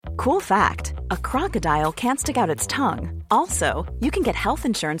Cool fact, a crocodile can't stick out its tongue. Also, you can get health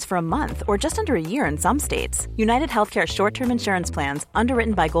insurance for a month or just under a year in some states. United Healthcare short-term insurance plans,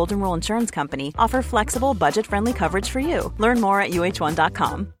 underwritten by Golden Rule Insurance Company, offer flexible, budget-friendly coverage for you. Learn more at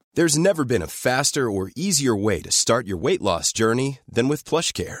uh1.com. There's never been a faster or easier way to start your weight loss journey than with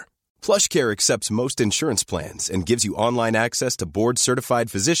PlushCare. PlushCare accepts most insurance plans and gives you online access to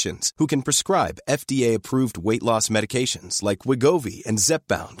board-certified physicians who can prescribe FDA-approved weight loss medications like Wegovy and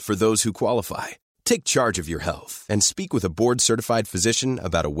Zepbound for those who qualify. Take charge of your health and speak with a board-certified physician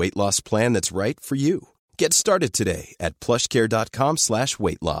about a weight loss plan that's right for you. Get started today at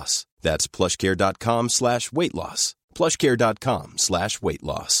plushcare.com/weightloss. That's plushcare.com/weightloss.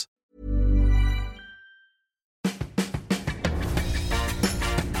 plushcare.com/weightloss.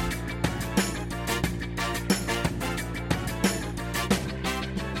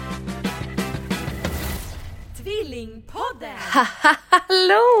 Tvillingpodden!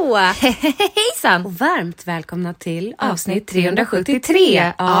 Hallå! Hejsan! Och varmt välkomna till avsnitt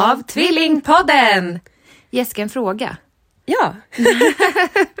 373 av Tvillingpodden! Jessica, en fråga. Ja.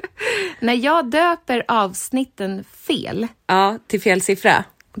 När jag döper avsnitten fel, Ja, till fel siffra.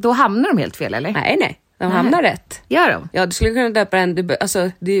 då hamnar de helt fel, eller? Nej. De hamnar rätt. Gör de? Ja, du skulle kunna döpa en...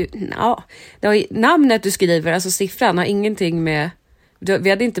 Alltså, det har namnet du skriver, alltså siffran, har ingenting med... Vi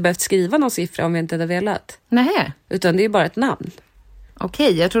hade inte behövt skriva någon siffra om vi inte hade velat. Nej. Utan det är bara ett namn.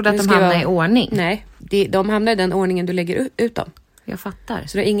 Okej, jag trodde att de hamnar i ordning. Nej, de hamnar i den ordningen du lägger ut dem. Jag fattar.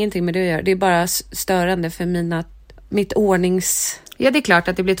 Så det har ingenting med det att göra. Det är bara störande för mitt ordnings... Ja, det är klart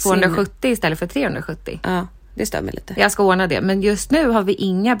att det blir 270 istället för 370. Ja, det stör mig lite. Jag ska ordna det. Men just nu har vi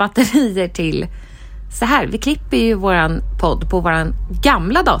inga batterier till... Så här, vi klipper ju våran podd på våran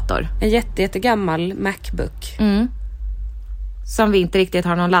gamla dator. En jättegammal MacBook. Som vi inte riktigt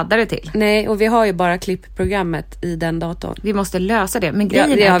har någon laddare till. Nej, och vi har ju bara klippprogrammet i den datorn. Vi måste lösa det. Men grejen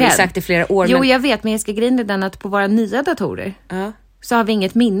det är har vi den. sagt i flera år. Jo, jag vet. Men jag ska grejen är den att på våra nya datorer så har vi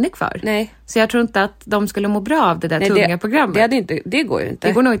inget minne kvar. Nej. Så jag tror inte att de skulle må bra av det där tunga programmet. Det går ju inte.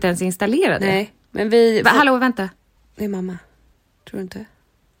 Det går nog inte ens installera det. Nej, men vi... Hallå, vänta. Det är mamma. Tror du inte?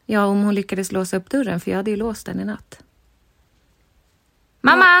 Ja, om hon lyckades låsa upp dörren. För jag hade ju låst den i natt.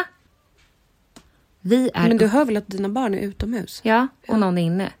 Mamma! Ja. Men du hör väl att dina barn är utomhus? Ja, och någon är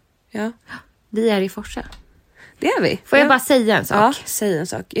inne. Ja. Vi är i Forsa. Det är vi. Får jag bara säga en sak? Ja, säg en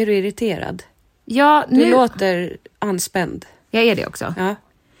sak. Är du irriterad? Ja, nu... Du låter anspänd. Jag är det också. Ja.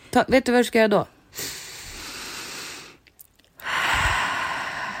 Vet du vad du ska göra då?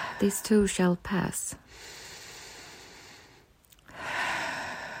 This too shall pass.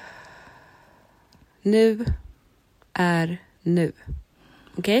 Nu är nu.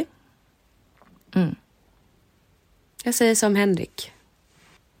 Okej? Jag säger som Henrik.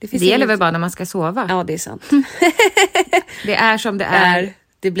 Det gäller väl bara när man ska sova? Ja, det är sant. Det är som det är.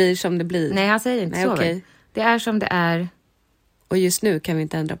 Det blir som det blir. Nej, han säger inte så. Okay. Det är som det är. Och just nu kan vi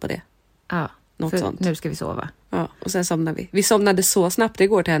inte ändra på det. Ja, något sånt. Nu ska vi sova. Ja, och sen somnar vi. Vi somnade så snabbt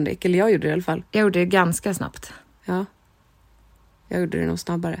igår till Henrik. Eller jag gjorde det i alla fall. Jag gjorde det ganska snabbt. Ja. Jag gjorde det nog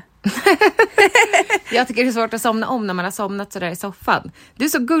snabbare. Jag tycker det är svårt att somna om när man har somnat sådär i soffan. Du är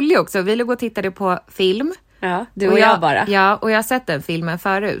så gullig också. Vi låg och tittade på film. Ja, du och jag bara. Ja, och jag har sett den filmen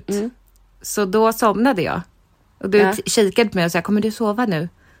förut. Så då somnade jag. Och du kikade på mig och sa, kommer du sova nu?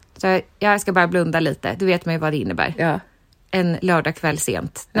 Så jag ska bara blunda lite. Du vet mig vad det innebär. Ja. En lördagkväll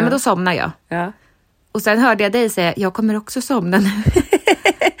sent. Nej, men då somnar jag. Ja. Och sen hörde jag dig säga, jag kommer också somna nu.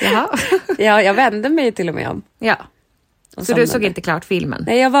 Ja, jag vände mig till och med om. Ja. Så du såg inte klart filmen?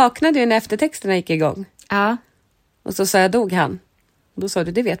 Nej, jag vaknade ju när eftertexterna gick igång. Ja. Och så sa jag, dog han? Och då sa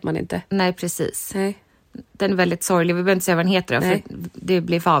du, det vet man inte. Nej, precis. Nej. Den är väldigt sorglig. Vi behöver inte säga vad den heter då, för det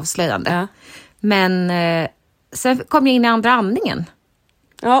blir för avslöjande. Ja. Men sen kom jag in i andra andningen.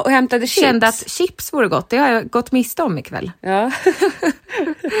 Ja, och hämtade chips. Kände att chips vore gott. Det har jag gått miste om ikväll. Ja.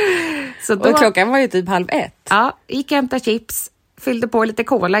 Så då, och klockan var ju typ 12:30. Ja, gick och hämtade chips. Fyllde på lite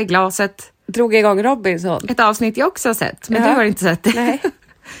cola i glaset. Drog igång Robinson. Ett avsnitt jag också har sett. Men du har inte sett det. Nej.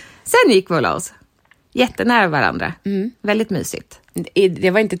 Sen gick vi och la oss. Jättenära varandra. Väldigt mysigt.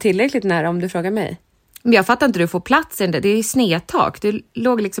 Det var inte tillräckligt nära om du frågar mig. Men jag fattar inte hur du får plats i det. Det är ju snedtak. Du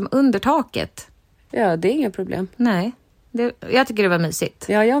låg liksom under taket. Ja, det är inga problem. Nej. Jag tycker det var mysigt.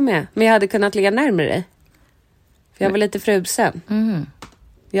 Ja, jag med. Men jag hade kunnat ligga närmare dig. För jag var lite frusen.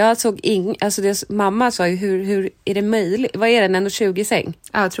 Jag såg mamma sa ju, hur är det möjligt? Vad är det, en 1,20 säng?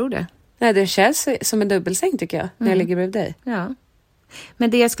 Ja, jag tror det. Nej, det känns som en dubbelsäng tycker jag. När jag ligger bredvid dig. Ja.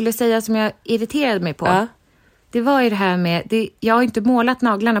 Men det jag skulle säga som jag irriterade mig på. Det var ju det här med... jag har inte målat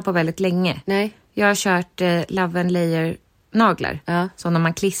naglarna på väldigt länge. Nej. Jag har kört Love and Layer naglar. Sådana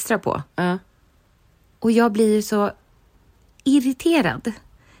man klistrar på. Och jag blir så irriterad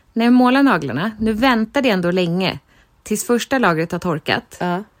när jag målar naglarna, nu väntade jag ändå länge tills första lagret har torkat.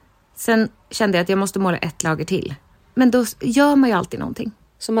 Ja. Sen kände jag att jag måste måla ett lager till. Men då gör man ju alltid någonting.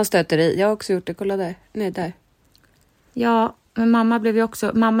 Som man stöter i. Jag har också gjort det. Kolla där. Nej, där. Ja, men mamma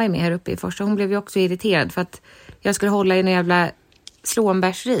är med här uppe i Forsa. Hon blev ju också irriterad för att jag skulle hålla i en jävla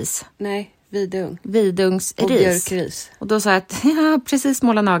slånbärsris. Nej, Vidungsris. Och björkris. Och då sa jag att jag har precis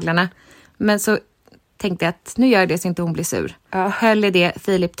målat naglarna. Men så tänkte jag att nu gör jag det så inte hon blir sur. Ja. Höll i det,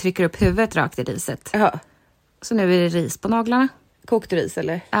 Filip trycker upp huvudet rakt i riset. Ja. Så nu är det ris på naglarna. Kokt ris,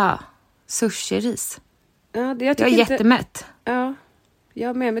 eller? Ja, sushi-ris. Ja, jag Jag är jättemätt. Ja,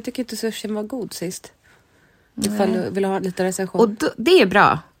 jag med. Men jag tycker inte sushin var god sist. Ifall du vill ha lite recension. Och det är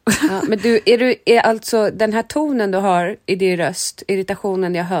bra. Ja, men du, är alltså den här tonen du har i din röst,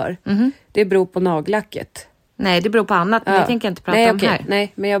 irritationen jag hör, det beror på nagellacket? Nej, det beror på annat, men det tänker jag inte prata om här.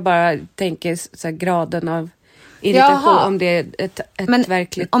 Nej, men jag bara tänker så här, graden av irritation, om det är ett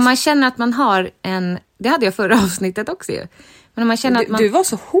verkligt... Om man känner att man har en... Det hade jag förra avsnittet också ju. Men om man känner att man... Du var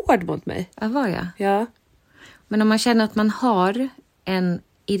så hård mot mig. Ja, var jag? Ja. Men om man känner att man har en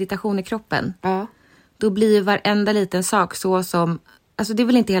irritation i kroppen, Ja. då blir varenda liten sak så som... Alltså det är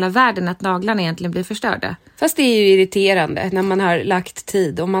väl inte hela världen att naglarna egentligen blir förstörda. Fast det är ju irriterande när man har lagt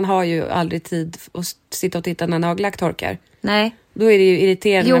tid. Och man har ju aldrig tid att sitta och titta när nagellack torkar. Nej. Då är det ju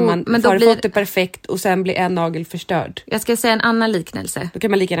irriterande när man men då har blir... fått det perfekt och sen blir en nagel förstörd. Jag ska säga en annan liknelse. Då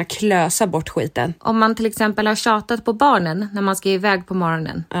kan man lika gärna klösa bort skiten. Om man till exempel har tjatat på barnen när man ska iväg på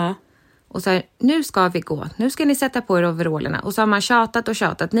morgonen. Ja. Och så här, nu ska vi gå. Nu ska ni sätta på er overallerna. Och så har man tjatat och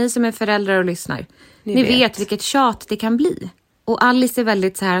tjatat. Ni som är föräldrar och lyssnar. Ni vet vilket tjat det kan bli. Och Alice är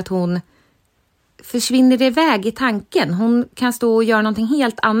väldigt så här att hon försvinner iväg i tanken. Hon kan stå och göra någonting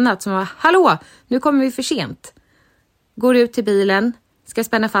helt annat. Som var, hallå, nu kommer vi för sent. Går ut till bilen, ska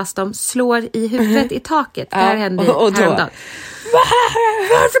spänna fast dem, slår i huvudet i taket. Det här hände häromdagen.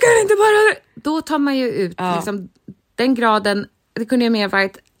 Varför kan det inte bara... Då tar man ju ut liksom, den graden. Det kunde ju mer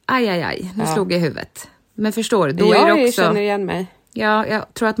varit, aj, nu slog jag i huvudet. Men förstår du, då är det också... Jag känner igen mig. Ja,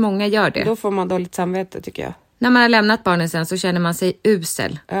 jag tror att många gör det. Då får man dåligt samvete, tycker jag. När man har lämnat barnen sen så känner man sig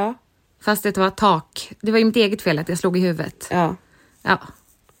usel. Ja. Fast det var tak. Det var ju mitt eget fel att jag slog i huvudet. Ja. Ja.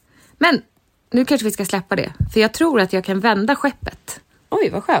 Men nu kanske vi ska släppa det. För jag tror att jag kan vända skeppet. Oj,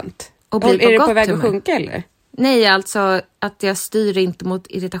 vad skönt. Och bli på är det gott på väg att humör. sjunka, eller? Nej, alltså att jag styr inte mot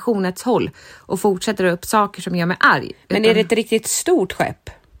irritationens håll. Och fortsätter upp saker som gör mig arg. Men är det ett riktigt stort skepp?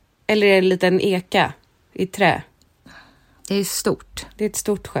 Eller är det en liten eka i trä? Det är stort. Det är ett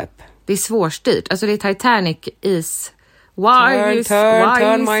stort skepp. Det är svårstyrt. Alltså det är Titanic is...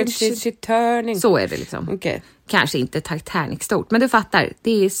 Turn, my shit turning. Så är det liksom. Okej. Kanske inte Titanic stort. Men du fattar.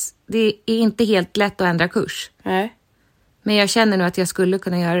 Det är inte helt lätt att ändra kurs. Nej. Men jag känner nu att jag skulle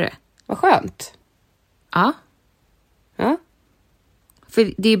kunna göra det. Vad skönt. Ja. Ja.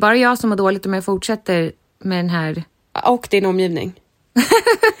 För det är bara jag som har dåligt om jag fortsätter med den här... Och din omgivning.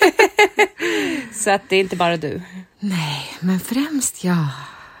 Så att det är inte bara du. Nej, men främst jag.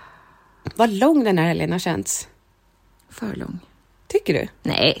 Vad lång den här helgen har känts. För lång. Tycker du?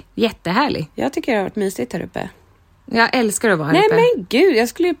 Nej, jättehärlig. Jag tycker det har varit mysigt här uppe. Jag älskar att vara här Nej uppe. men gud, jag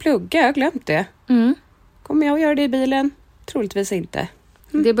skulle ju plugga. Jag har glömt det. Mm. Kommer jag att göra det i bilen? Troligtvis inte.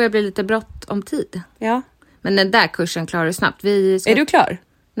 Det börjar bli lite brått om tid. Ja. Men den där kursen klarar du snabbt. Är du klar?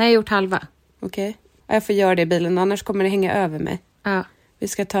 Nej, jag har gjort halva. Okej. Jag får göra det i bilen, annars kommer det hänga över mig. Ja. Vi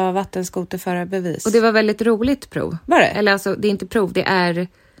ska ta vattenskoterförarbevis. Och det var väldigt roligt prov. Var det? Eller alltså, det är inte prov, det är...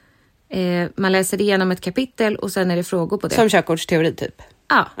 man läser igenom ett kapitel och sen är det frågor på det. Som körkortsteori typ?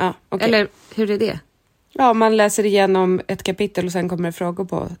 Ja. Okay. Eller hur är det? Ja, man läser igenom ett kapitel och sen kommer det frågor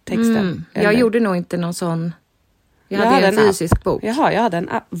på texten. Jag gjorde nog inte någon sån... Jag hade en fysisk bok. Jaha, jag hade en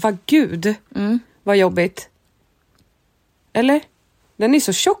app. Vad gud, vad jobbigt. Eller? Den är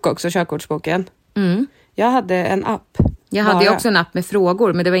så tjock också, körkortsboken. Mm. Jag hade en app. Jag hade ju också en app med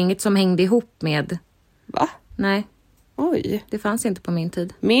frågor, men det var inget som hängde ihop med... Va? Nej, Oj. det fanns inte på min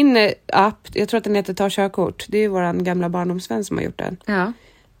tid. Min app, jag tror att den heter Ta körkort. Det är ju våran gamla barndomsvän som har gjort den. Ja.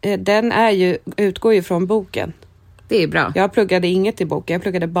 Den utgår ju från boken. Det är bra. Jag pluggade inget i boken. Jag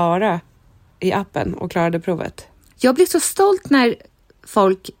pluggade bara i appen och klarade provet. Jag blir så stolt när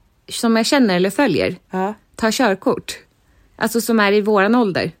folk som jag känner eller följer tar körkort. Alltså som är i våran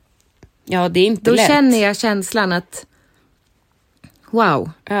ålder. Ja, det är inte Då lätt. Då känner jag känslan att...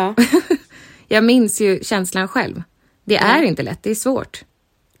 Wow. Ja. Jag minns ju känslan själv. Det är inte lätt, det är svårt.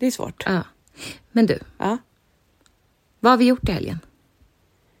 Det är svårt. Ja. Men du, Ja. vad har vi gjort i helgen?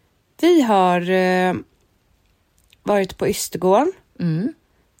 Vi har varit på Ystergården. Mm.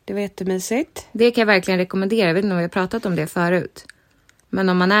 Det var jättemysigt. Det kan jag verkligen rekommendera. Jag vet inte om vi har pratat om det förut. Men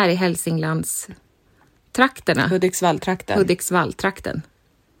om man är i Hälsinglands trakterna. Hudiksvalltrakten. Hudiksvalltrakten.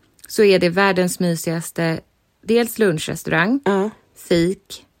 så är det världens mysigaste, dels lunchrestaurang,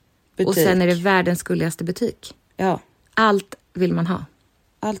 fik Butik. och sen är det världens gulligaste butik. Ja. Allt vill man ha.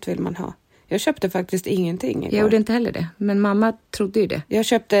 Allt vill man ha. Jag köpte faktiskt ingenting igår. Jag gjorde inte heller det, men mamma trodde ju det. Jag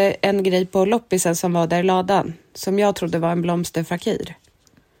köpte en grej på loppisen som var där i ladan. Som jag trodde var en blomsterfrakir.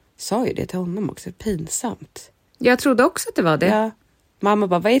 Sa ju det till honom också, pinsamt. Jag trodde också att det var det. Ja. Mamma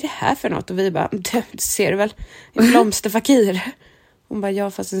bara, vad är det här för något? Och vi bara, det ser du väl? En blomsterfakir. Hon bara,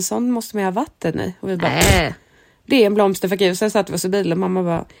 ja fast en sån måste man ha vatten i. Och vi bara, det är en blomsterfakir. Och sen satt vi oss i bilen och mamma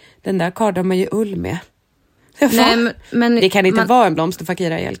bara, den där kardar man ju ull med. Nej, men det kan inte vara en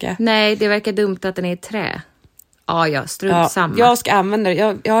blomsterfakir, Angelica. Nej, det verkar dumt att den är i trä. Ja, strunt samma. Jag ska använda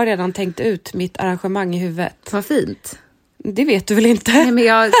det. Jag har redan tänkt ut mitt arrangemang i huvudet. Vad fint. Det vet du väl inte? Nej, men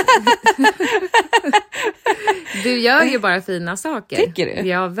jag... Du gör ju bara fina saker. Tycker du?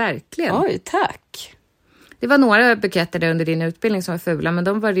 Ja, verkligen. Oj, tack. Det var några buketter där under din utbildning som var fula, men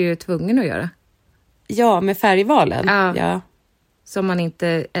de var du ju tvungen att göra. Ja, med färgvalen. Ja. Som man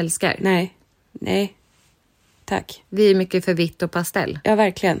inte älskar. Nej. Tack. Vi är mycket för vitt och pastell. Ja,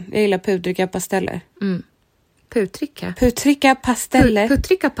 verkligen. Jag gillar pudriga pasteller. Putrika? Putrika pasteller.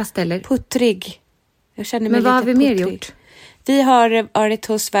 Puttrika pasteller? Puttrig. Jag känner mig men vad har vi mer puttrig. gjort? Vi har varit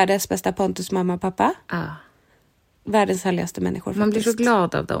hos världens bästa Pontus mamma och pappa. Ah. Världens härligaste människor. Man blir så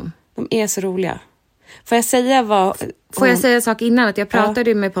glad av dem. De är så roliga. Får jag säga vad... Får jag säga en sak innan? Att jag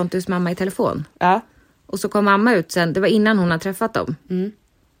pratade med Pontus mamma i telefon. Ja. Och så kom mamma ut sen. Det var innan hon hade träffat dem.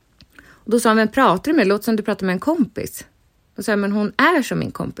 Och då sa hon, vem pratar du med? Låt som du pratar med en kompis. Då sa jag, men hon är som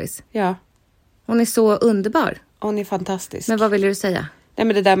min kompis. Ja. Hon är så underbar. Hon är fantastisk. Men vad ville du säga? Nej,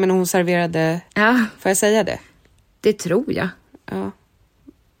 men det där med när hon serverade... Ja. Får jag säga det? Det tror jag. Ja.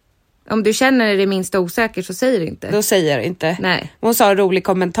 Om du känner det minsta osäker så säger du inte. Då säger jag inte. Nej. Hon sa en rolig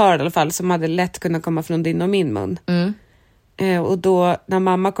kommentar i alla fall som hade lätt kunnat komma från din och min mun. Och då när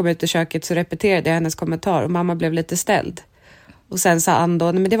mamma kom ut i köket så repeterade jag hennes kommentar och mamma blev lite ställd. Och sen sa Ann då,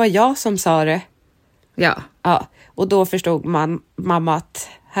 nej men det var jag som sa det. Ja. Ja. Och då förstod mamma att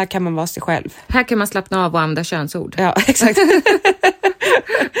här kan man vara sig själv. Här kan man slappna av och använda könsord. Ja, exakt.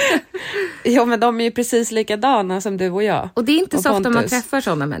 Jo, men de är ju precis likadana som du och jag. Och det är inte och så ofta man Pontus. träffar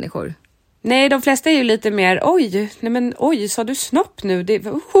sådana människor. Nej, de flesta är ju lite mer, oj, sa du snopp nu?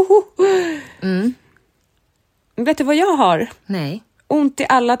 Vet du vad jag har? Nej. Ont i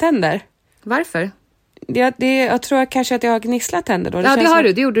alla tänder. Varför? Jag tror kanske att jag har gnisslat tänder då. Det har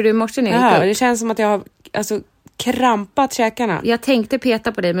du. Det gjorde du i morse när jag gick upp. Det känns som att jag har krampat käkarna. Jag tänkte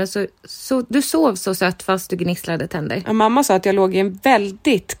peta på dig, men så du sov så sött fast du gnisslade tänder. Ja, mamma sa att jag låg i en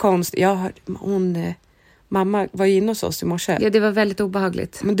väldigt konstig... Mamma var ju inne hos oss i morse. Ja, det var väldigt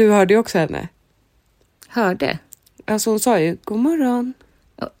obehagligt. Men du hörde ju också henne. Hörde? Alltså hon sa ju, god morgon.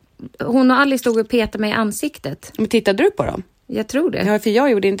 Hon och Alice stod och petade mig i ansiktet. Men tittade du på dem? Jag tror det. Ja, för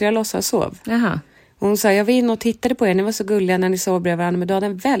jag gjorde inte, jag låtsas sov. Jaha. Hon sa, jag var inne och tittade på er, ni var så gulliga när ni sov bredvid varandra, men du hade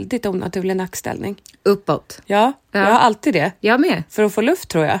en väldigt onaturlig nackställning. Uppåt. Ja, jag har alltid det. Jag med. För att få luft,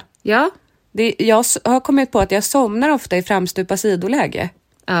 tror jag. Ja. Jag har kommit på att jag somnar ofta i framstupa sidoläge.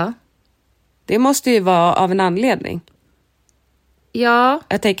 Ja. Det måste ju vara av en anledning. Ja.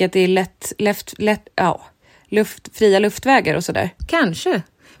 Jag tänker att det är fria luftvägar och sådär. Kanske.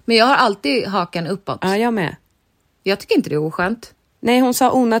 Men jag har alltid hakan uppåt. Ja, jag med. Jag tycker inte det är oskönt. Nej, hon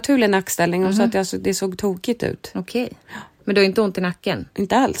sa onaturlig nackställning. Hon sa att det såg tokigt ut. Okej. Men du har inte ont i nacken?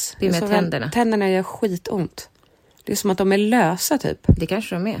 Inte alls. Det är med tänderna. Tänderna gör skitont. Det är som att de är lösa typ. Det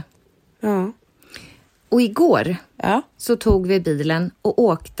kanske de är. Ja. Och igår så tog vi bilen och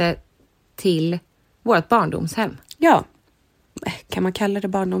åkte till vårt barndomshem. Ja. Kan man kalla det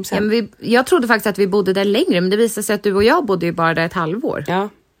barndomshem? Ja, men jag trodde faktiskt att vi bodde där längre, men det visade sig att du och jag bodde ju bara där ett halvår. Ja.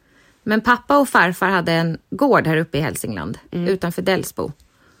 Men pappa och farfar hade en gård här uppe i Hälsingland, utanför Delsbo.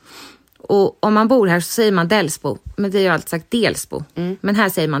 Och om man bor här så säger man Delsbo, men vi har alltid sagt Delsbo. Men här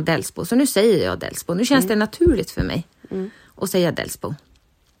säger man Delsbo, så nu säger jag Delsbo. Nu känns det naturligt för mig att säga Delsbo.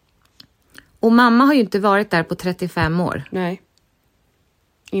 Och mamma har ju inte varit där på 35 år. Nej.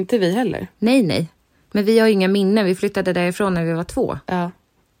 Inte vi heller. Nej. Men vi har ju inga minnen. Vi flyttade därifrån när vi var 2. Ja.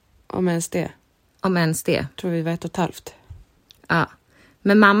 Om ens det. Om ens det. Tror vi var 1,5. Ja.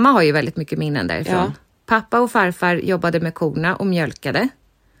 Men mamma har ju väldigt mycket minnen därifrån. Ja. Pappa och farfar jobbade med korna och mjölkade.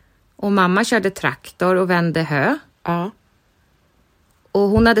 Och mamma körde traktor och vände hö. Ja. Och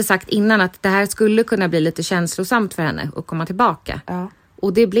hon hade sagt innan att det här skulle kunna bli lite känslosamt för henne att komma tillbaka. Ja.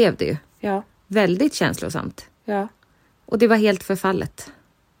 Och det blev det ju. Ja. Väldigt känslosamt. Ja. Och det var helt förfallet.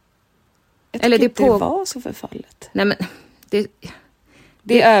 Jag tycker inte det var så förfallet. Nej, men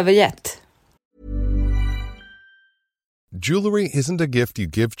det är övergett. Jewelry isn't a gift you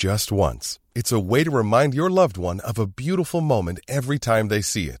give just once. It's a way to remind your loved one of a beautiful moment every time they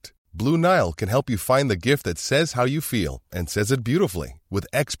see it. Blue Nile can help you find the gift that says how you feel and says it beautifully, with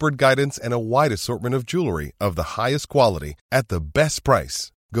expert guidance and a wide assortment of jewelry of the highest quality at the best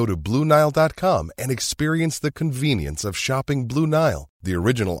price. Go to BlueNile.com and experience the convenience of shopping Blue Nile, the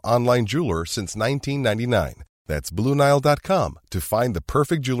original online jeweler since 1999. That's BlueNile.com to find the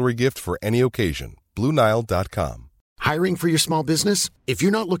perfect jewelry gift for any occasion. BlueNile.com. Hiring for your small business? If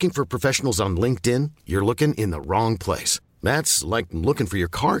you're not looking for professionals on LinkedIn, you're looking in the wrong place. That's like looking for your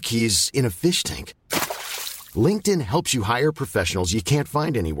car keys in a fish tank. LinkedIn helps you hire professionals you can't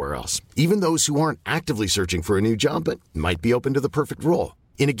find anywhere else, even those who aren't actively searching for a new job but might be open to the perfect role.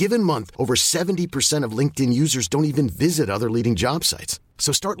 In a given month, over 70% of LinkedIn users don't even visit other leading job sites.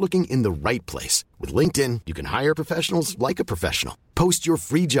 So start looking in the right place. With LinkedIn, you can hire professionals like a professional. Post your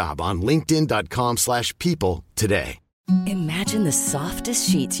free job on linkedin.com/people today. Imagine the softest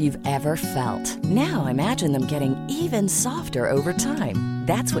sheets you've ever felt. Now imagine them getting even softer over time.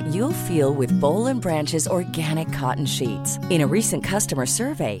 That's what you'll feel with Boll & Branch's organic cotton sheets. In a recent customer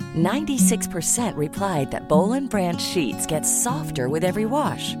survey, 96% replied that Boll & Branch sheets get softer with every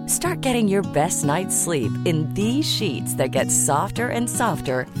wash. Start getting your best night's sleep in these sheets that get softer and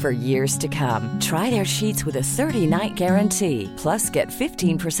softer for years to come. Try their sheets with a 30-night guarantee. Plus, get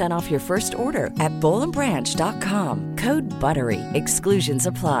 15% off your first order at bollandbranch.com. Code BUTTERY. Exclusions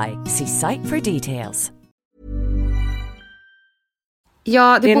apply. See site for details.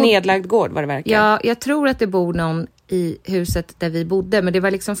 Ja, det är en nedlagd gård vad det verkar. Ja, jag tror att det bor någon i huset där vi bodde. Men det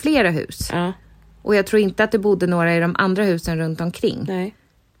var liksom flera hus. Ja. Och jag tror inte att det bodde några i de andra husen runt omkring. Nej.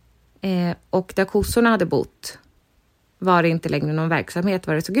 Och där kossorna hade bott var det inte längre någon verksamhet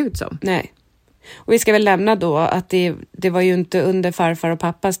vad det såg ut som. Nej. Och vi ska väl lämna då att det var ju inte under farfar och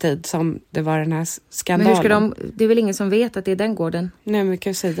pappas tid som det var den här skandalen. Men hur ska det är väl ingen som vet att det är den gården? Nej, men vi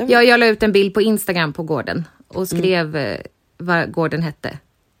kan säga det. Jag la ut en bild på Instagram på gården och skrev vad gården hette.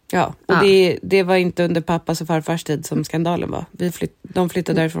 Ja, och det var inte under pappas och farfars tid som skandalen var. De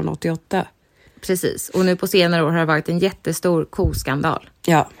flyttade därifrån 88. Precis, och nu på senare år har det varit en jättestor koskandal.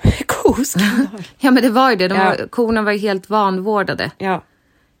 Ja, koskandal. Ja, men det var ju det. Korna var ju helt vanvårdade. Ja.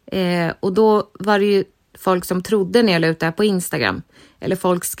 Och då var det ju folk som trodde när jag la ut det här på Instagram. Eller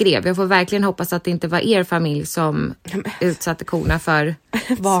folk skrev. Jag får verkligen hoppas att det inte var er familj som utsatte korna för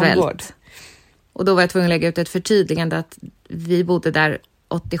svält. Och då var jag tvungen att lägga ut ett förtydligande att vi bodde där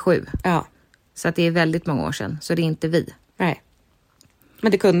 87. Ja. Så att det är väldigt många år sedan. Så det är inte vi. Nej.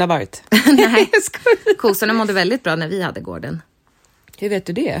 Men det kunde ha varit. Nej, kossorna mådde väldigt bra när vi hade gården. Hur vet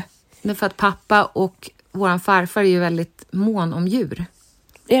du det? Men för att pappa och våran farfar är ju väldigt mån om djur.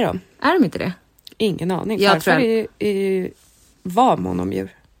 Är de? Är de inte det? Ingen aning. Farfar var mån om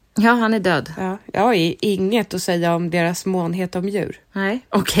djur. Ja, han är död. Ja, jag har inget att säga om deras månhet om djur. Nej,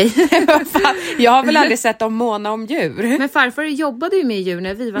 okej. Jag har väl aldrig sett dem måna om djur. Men farfar jobbade ju med djur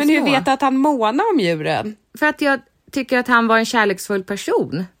när vi var små. Men hur vet du att han månade om djuren? För att jag tycker att han var en kärleksfull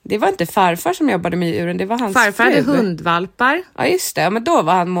person. Det var inte farfar som jobbade med djuren, det var hans farfar fru. Hade hundvalpar. Ja, just det. Men då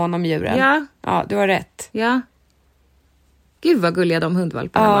var han mån om djuren. Ja. Ja, du har rätt. Ja. Gud vad gulliga de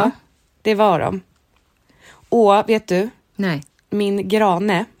hundvalparna var. Ja, det var de. Och vet du? Nej. Min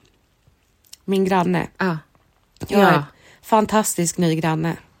granne. Ja. Ja. Fantastisk ny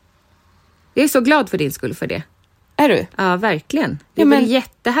granne. Jag är så glad för din skull för det. Är du? Ja, verkligen. Det är väl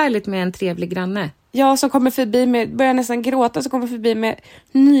jättehärligt med en trevlig granne. Ja, som kommer förbi med, börjar nästan gråta, så kommer förbi med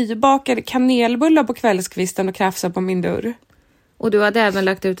nybakade kanelbullar på kvällskvisten och krafsar på min dörr. Och du hade även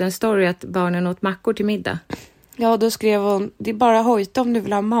lagt ut en story att barnen åt mackor till middag. Ja, då skrev hon, det är bara hojta om du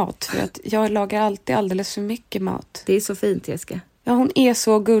vill ha mat, för att jag lagar alltid alldeles för mycket mat. Det är så fint, Jessica. Ja, hon är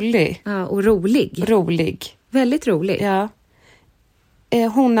så gullig. Ja, och rolig. Rolig. Väldigt rolig. Ja.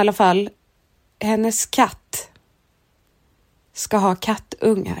 Hon i alla fall, hennes katt ska ha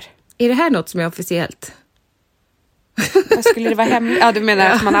kattungar. Är det här något som är officiellt? Skulle det vara hemligt? Ja, du menar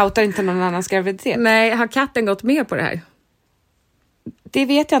att man outar inte någon annans graviditet? Nej, har katten gått med på det här? Det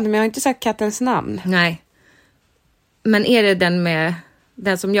vet jag inte, men jag har inte sagt kattens namn. Nej. Men är det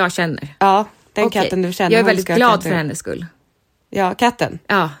den som jag känner? Ja, den katten du känner. Jag är väldigt glad för hennes skull. Ja, katten?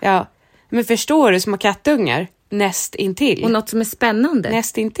 Ja. Men förstår du, små kattungar? Näst intill. Och något som är spännande.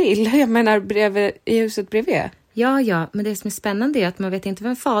 Näst intill. Jag menar i huset bredvid. Ja, men det som är spännande är att man vet inte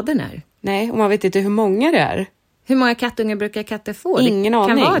vem fadern är. Nej, och man vet inte hur många det är. Hur många kattungar brukar katter få? Ingen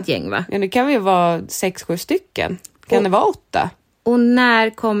aning. Det kan vara ett gäng, va? Ja, det kan ju vara 6-7 stycken. Kan det vara 8? Och när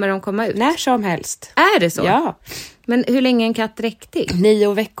kommer de komma ut? När som helst. Är det så? Ja. Men hur länge är en katt riktig?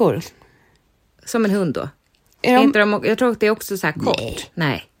 9 veckor. Som en hund då? Jag tror att det är också så här kort.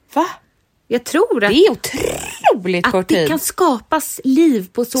 Nej. Va? Jag tror att det är otroligt kort tid. Att det kan skapas liv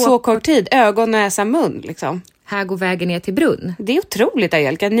på så kort tid. Ögon, näsa, mun liksom. här går vägen ner till brunn. Det är otroligt,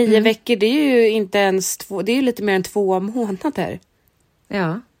 Angelica. 9 veckor, det är ju inte ens det är ju lite mer än 2 månader.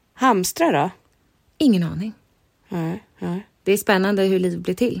 Ja. Hamstrar då? Ingen aning. Nej. Det är spännande hur liv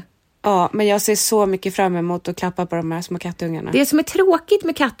blir till. Ja, men jag ser så mycket fram emot att klappa på de här små kattungarna. Det som är tråkigt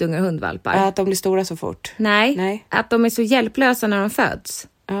med kattungar och hundvalpar. Att de blir stora så fort. Nej. Att de är så hjälplösa när de föds.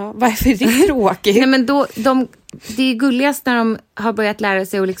 Ja, varför är det tråkigt? Nej, men det är gulligast när de har börjat lära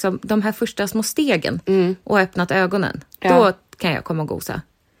sig och liksom, de här första små stegen och öppnat ögonen. Ja. Då kan jag komma och gosa.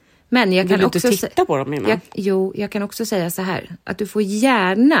 Men jag kan också titta på dem innan? Jag kan också säga så här. Att du får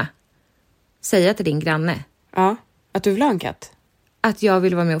gärna säga till din granne. Ja, att du vill ha en katt. Att jag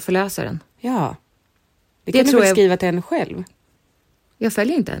vill vara med och förlösa den. Ja. Det kan du väl skriva till henne själv? Jag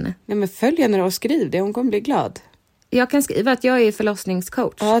följer inte henne. Nej, men följ henne och skriv det. Hon kommer bli glad. Jag kan skriva att jag är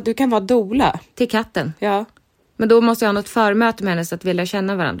förlossningscoach. Ja, du kan vara doula. Till katten. Ja. Men då måste jag ha något förmöte med henne så att vi lär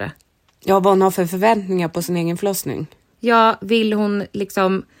känna varandra. Ja, vad hon har för förväntningar på sin egen förlossning. Ja, vill hon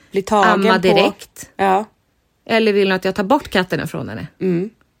liksom bli tagen amma direkt? Ja. Eller vill hon att jag tar bort katterna från henne? Mm.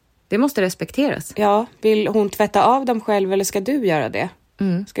 Det måste respekteras. Ja, vill hon tvätta av dem själv eller ska du göra det?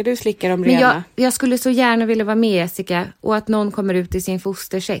 Mm. Ska du slicka dem rena? Men jag skulle så gärna vilja vara med, Jessica, och att någon kommer ut i sin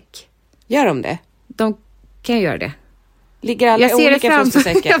fostersäck. Gör de det? De kan göra det. Ligger alla i olika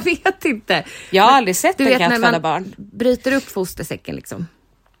fostersäckar? Jag vet inte. Jag har aldrig sett en katt föda barn. Bryter upp fostersäcken liksom.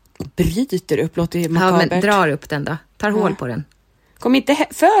 Bryter upp, låter ju makabert. Ja, men drar upp den då. Tar hål på den. Kom inte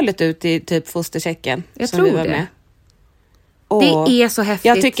fölet ut i typ fostersäcken? Jag tror det. Med? Det är så häftigt.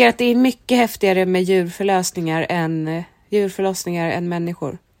 Jag tycker att det är mycket häftigare med djurförlossningar än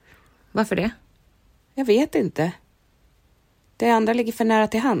människor. Varför det? Jag vet inte. Det andra ligger för nära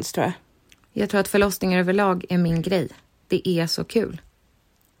till hands, tror jag. Jag tror att förlossningar överlag är min grej. Det är så kul.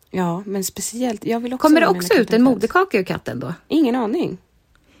 Ja, men speciellt. Jag vill också. Kommer det också ut en moderkaka ur katten då? Ingen aning.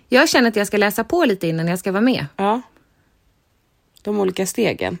 Jag känner att jag ska läsa på lite innan jag ska vara med. Ja. De olika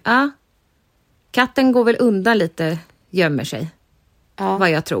stegen. Ja. Katten går väl undan lite, gömmer sig. Ja.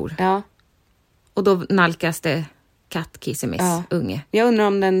 Vad jag tror. Ja. Och då nalkas det kattkissemis, unge. Jag undrar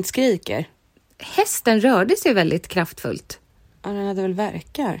om den skriker. Hästen rörde sig väldigt kraftfullt. Ja, den hade väl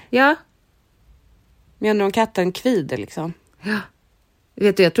verkar. Ja. Men jag undrar om katten kvider liksom. Ja.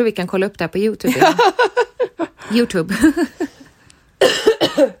 Vet du, jag tror vi kan kolla upp det här på YouTube. YouTube.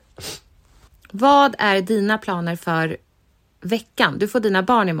 Vad är dina planer för veckan? Du får dina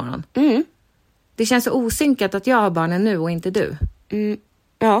barn imorgon. Mm. Det känns så osynkat att jag har barnen nu och inte du.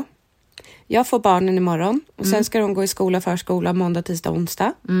 Ja. Jag får barnen imorgon. Och sen ska de gå i skola, förskola, måndag, tisdag,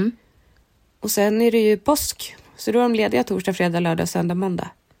 onsdag. Mm. Och sen är det ju påsk. Så då är de lediga torsdag, fredag, lördag, söndag, måndag.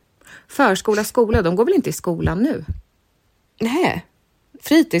 Förskola, skola, de går väl inte i skolan nu? Nej.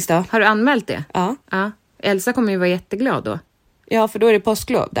 Fritids då? Har du anmält det? Ja. Elsa kommer ju vara jätteglad då. Ja, för då är det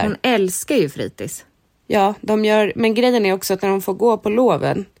påsklov där. Hon älskar ju fritids. Ja, men grejen är också att när de får gå på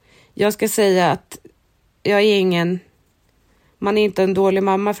loven. Jag ska säga att man är inte en dålig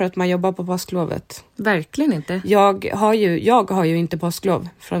mamma för att man jobbar på påsklovet. Verkligen inte. Jag har ju inte påsklov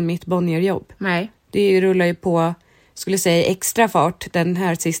från mitt Bonnierjobb. Nej. Det rullar ju på, skulle säga, extra fart den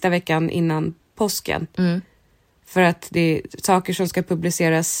här sista veckan innan påsken. Mm. För att det är saker som ska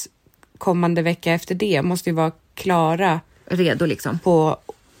publiceras kommande vecka efter det måste ju vara klara. Redo liksom. På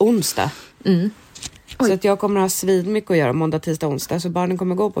onsdag. Mm. Så att jag kommer att ha svinmycket att göra måndag, tisdag, onsdag. Så barnen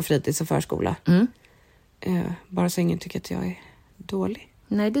kommer gå på fritids och förskola. Mm. Bara så ingen tycker att jag är dålig.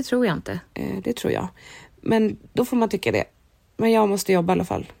 Nej, det tror jag inte. Det tror jag. Men då får man tycka det. Men jag måste jobba i alla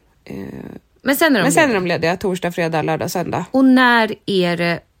fall. Men sen är de lediga torsdag, fredag, lördag, söndag. Och när är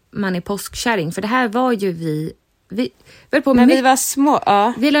det man är påskkärring? För det här var ju vi på när vi var små.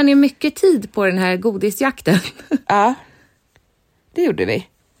 Ja. Vi lade ner mycket tid på den här godisjakten. Ja, det gjorde vi.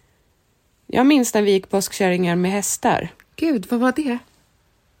 Jag minns när vi gick påskkärringar med hästar. Gud, vad var det?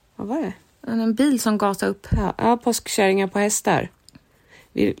 Vad var det? En bil som gasade upp. Ja, påskkärringar på hästar.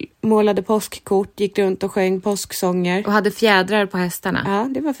 Vi målade påskkort, gick runt och sjöng påsksånger. Och hade fjädrar på hästarna. Ja,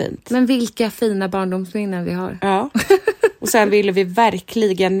 det var fint. Men vilka fina barndomsminnen vi har. Ja. Och sen ville vi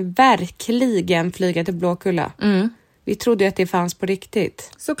verkligen flyga till Blåkulla. Mm. Vi trodde att det fanns på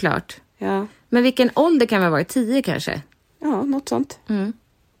riktigt. Såklart. Ja. Men vilken ålder kan vi ha varit? 10 kanske? Ja, något sånt. Mm.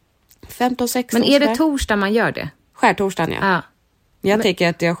 15, 16. Men är det torsdag man gör det? Skärtorsdagen, ja. Jag tänker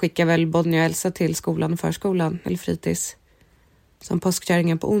att jag skickar väl Bonnie och Elsa till skolan och förskolan. Eller fritids. Som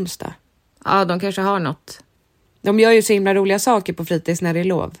påskkärringen på onsdag. Ja, de kanske har något. De gör ju så himla roliga saker på fritids när det är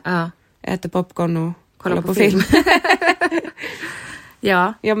lov. Ja. Äter popcorn och kollar på film.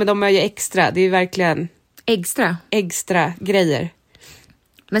 Ja. Ja, men de är ju extra. Det är ju verkligen... Extra grejer.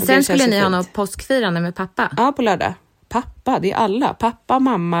 Men sen skulle ni ha något påskfirande med pappa? Ja, på lördag. Pappa, det är alla. Pappa,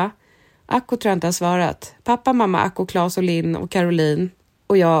 mamma, Akko tror jag inte har svarat. Pappa, mamma, Akko, Claes och Linn och Caroline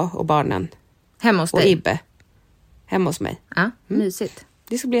och jag och barnen. Hemma hos Och dig? Ibbe. Hemma hos mig. Ja, mysigt.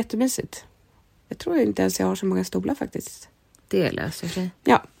 Det ska bli jättemysigt. Jag tror inte ens jag har så många stolar faktiskt. Det löser sig.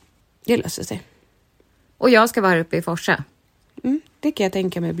 Ja, det löser sig. Och jag ska vara uppe i Forsa. Det kan jag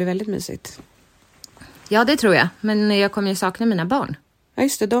tänka mig blir väldigt mysigt. Ja, det tror jag. Men jag kommer ju sakna mina barn. Ja,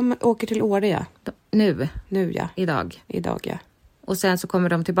 just det. De åker till Åre, ja. Nu, Ja. idag. Idag, ja. Och sen så kommer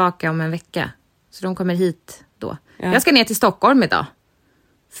de tillbaka om en vecka. Så de kommer hit då. Ja. Jag ska ner till Stockholm idag.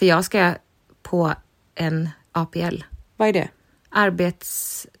 För jag ska på en APL. Vad är det?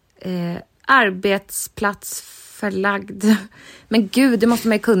 Arbetsplatsförlagd. Men gud, det måste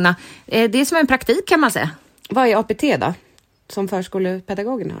man ju kunna. Det är som en praktik kan man säga. Vad är APT då? Som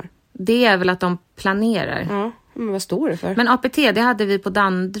förskolepedagogen har. Det är väl att de planerar. Ja, men vad står det för? Men APT, det hade vi på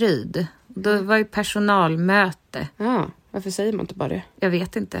Danderyd. Då var ju personalmöte. Ja, varför säger man inte bara det? Jag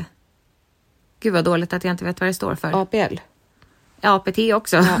vet inte. Gud vad dåligt att jag inte vet vad det står för. APL. APT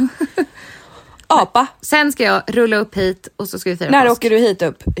också. Ja. Apa. Sen ska jag rulla upp hit och så ska vi fira När påsk. åker du hit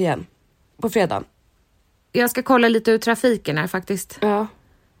upp igen? På fredagen? Jag ska kolla lite ur trafiken här faktiskt. Ja.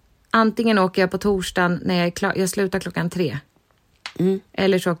 Antingen åker jag på torsdagen när jag är klar. Jag slutar 3:00.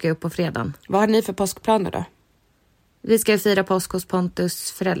 Eller så åker jag upp på fredagen. Vad har ni för påskplaner då? Vi ska fira påsk hos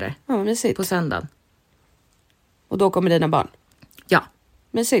Pontus föräldrar. Ja, mysigt. På söndagen. Och då kommer dina barn? Ja.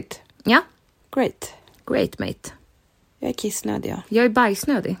 Mysigt. Ja. Great. Great mate. Jag är kissnödig, ja. Jag är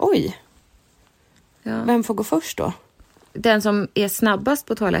bajsnödig. Oj. Ja. Vem får gå först då? Den som är snabbast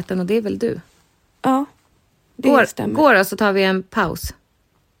på toaletten, och det är väl du. Ja, det stämmer. Går då, så tar vi en paus.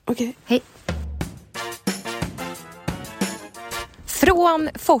 Okej. Hej. Från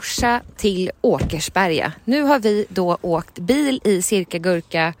Forsa till Åkersberga. Nu har vi då åkt bil i cirka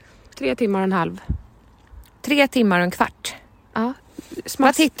gurka 3 timmar och en halv. 3 timmar och en kvart. Ja.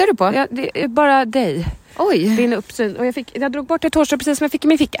 Vad tittar du på? Ja, det är bara dig. Oj. Din uppsyn. Och jag drog bort ett hårstrå precis som jag fick i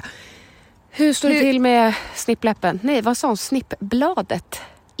min ficka. Hur står det till med snippläppen? Nej, vad sa hon? Snippbladet.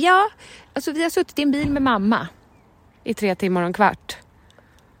 Ja, alltså vi har suttit i en bil med mamma. I 3 timmar och en kvart.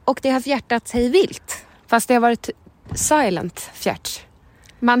 Och det har fjärtat sig vilt. Fast det har varit silent fjärt.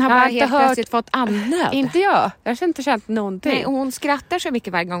 Man har Jag bara har inte helt hört- plötsligt fått andnöd. Inte jag. Jag har inte känt någonting. Nej, och hon skrattar så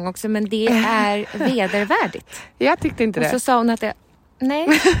mycket varje gång också, men det är vedervärdigt. Jag tyckte inte Och det. så sa hon att det...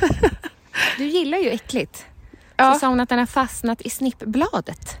 Nej, du gillar ju äckligt. Ja. Så sa hon att den har fastnat i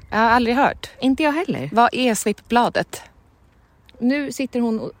snippbladet. Jag har aldrig hört. Inte jag heller. Vad är snippbladet? Nu sitter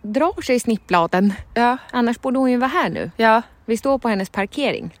hon och drar sig i snippbladen. Ja. Annars borde hon ju vara här nu. Ja. Vi står på hennes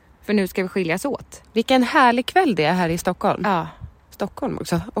parkering. För nu ska vi skiljas åt. Vilken härlig kväll det är här i Stockholm. Ja. Stockholm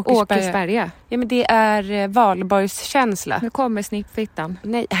också. Åkersberga. Ja, men det är valborgskänsla. Nu kommer snippfittan.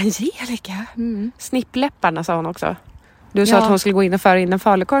 Nej, Angelica. Snippläpparna sa hon också. Du sa Ja. att hon skulle gå in och föra in en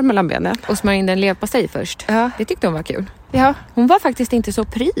falukorv mellan benen. Och smörja in den leverpastej först. Ja. Det tyckte hon var kul. Ja. Hon var faktiskt inte så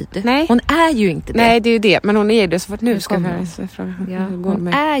pryd. Nej. Hon är ju inte det. Nej, det är ju det. Men hon är ju det. Så fort nu Nu ska kommer vi fråga. Ja, Hur går det hon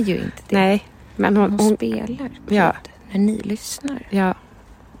med? är ju inte det. Nej, men Hon hon spelar Ja. när ni lyssnar. Ja.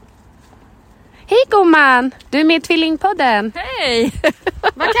 Hej gumman! Du är med i Tvillingpodden. Hej!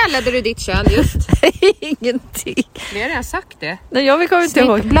 Vad kallade du ditt kön just? Ingenting. Vi har redan sagt det. Nej, jag kommer inte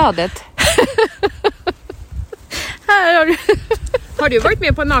ihåg. Snippbladet. Här har du. Har du varit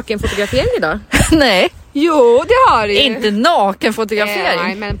med på en nakenfotografering idag? Nej. Jo, det har du. Inte nakenfotografering.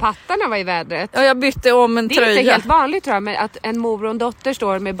 Nej, men pattarna var i vädret. Ja, jag bytte om en Det är tröja. inte helt vanligt tror jag, men att en mor och en dotter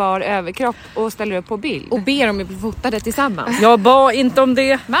står med bar överkropp och ställer upp på bild. Och ber om att bli fotade tillsammans. Jag bad inte om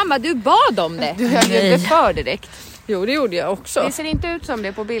det. Mamma, du bad om det. Du höll ju inte för direkt. Jo, det gjorde jag också. Det ser inte ut som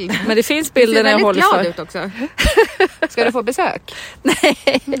det på bild. Men det finns Du bilder ser när jag väldigt håller glad för. ut också. Ska du få besök?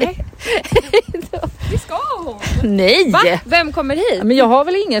 Vi ska hon. Nej! Va? Vem kommer hit? Men jag har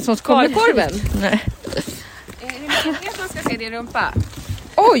väl ingen som kommer Falukorven? hit. Nej. Är det många som ska se din rumpa?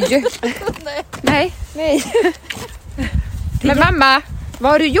 Oj! Nej. Men mamma,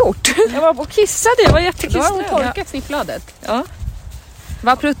 vad har du gjort? Jag var på och kissade, jag var Då har hon jättekissnödig. torkat snippbladet. Ja,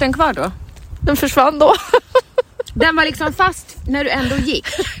 Var prutten kvar då? den försvann då. Den var liksom fast när du ändå gick.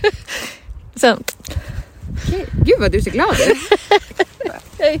 Sen. Gud vad du ser glad ut.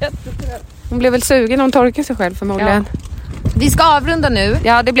 Hon blev väl sugen, hon torkade sig själv förmodligen. Vi ska avrunda nu.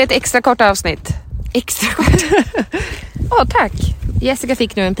 Ja, det blir ett extra kort avsnitt. Extra kort. Ja, tack. Jessica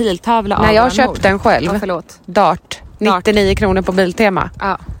fick nu en piltavla av Nej, jag har vår köpt mor. den själv. Ja, förlåt. Dart. 99 kronor på Biltema.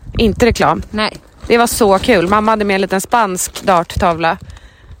 Ja. Inte reklam. Nej. Det var så kul. Mamma hade med en liten spansk darttavla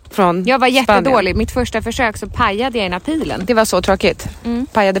från Jag var Spanien. jättedålig. Mitt första försök så pajade jag ena pilen. Det var så tråkigt.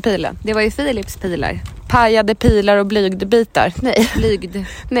 Pajade pilen. Det var ju Philips pilar. Pajade pilar och blygdbitar. Nej, Blygd.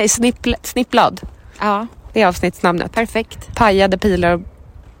 nej snippblad. Ja, Det är avsnittsnamnet. perfekt. Pajade pilar och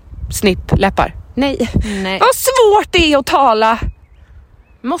snippläppar. Nej. Vad svårt det är att tala.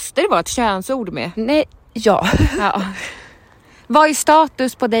 Måste det vara ett könsord med? Nej, ja. Vad är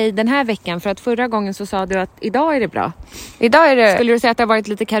status på dig den här veckan? För att förra gången så sa du att idag är det bra. Idag är det... Skulle du säga att det har varit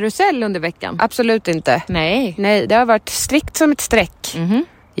lite karusell under veckan? Absolut inte. Nej, det har varit strikt som ett streck. Mm-hmm.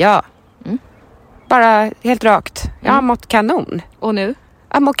 Ja. Bara helt rakt. Jag har mått kanon. Och nu?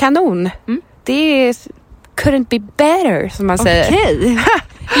 Jag mår kanon. Det är... couldn't be better, som man säger. Okej.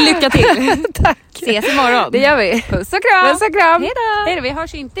 Lycka till. Tack. Ses imorgon. Det gör vi. Puss och kram. Puss och kram. Hejdå. Hejdå, vi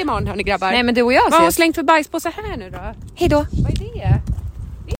hörs inte imorgon, hörni grabbar. Nej, men du och jag ses. Vad har slängt för bajs på så här nu då? Hejdå. Vad är det?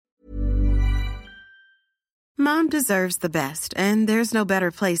 Mom deserves the best, and there's no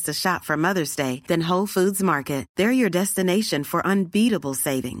better place to shop for Mother's Day than Whole Foods Market. They're your destination for unbeatable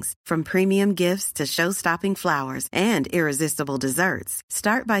savings, from premium gifts to show-stopping flowers and irresistible desserts.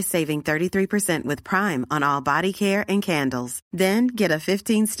 Start by saving 33% with Prime on all body care and candles. Then get a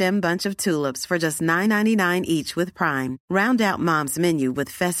 15-stem bunch of tulips for just $9.99 each with Prime. Round out Mom's menu with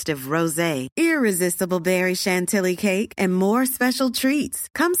festive rosé, irresistible berry chantilly cake, and more special treats.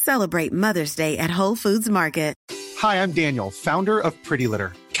 Come celebrate Mother's Day at Whole Foods Market. Hi, I'm Daniel, founder of Pretty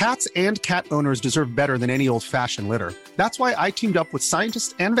Litter. Cats and cat owners deserve better than any old-fashioned litter. That's why I teamed up with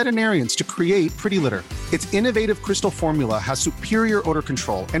scientists and veterinarians to create Pretty Litter. Its innovative crystal formula has superior odor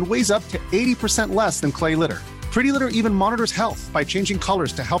control and weighs up to 80% less than clay litter. Pretty Litter even monitors health by changing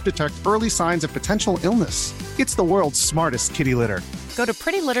colors to help detect early signs of potential illness. It's the world's smartest kitty litter. Go to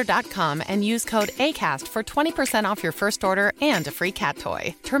prettylitter.com and use code ACAST for 20% off your first order and a free cat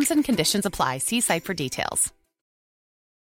toy. Terms and conditions apply. See site for details.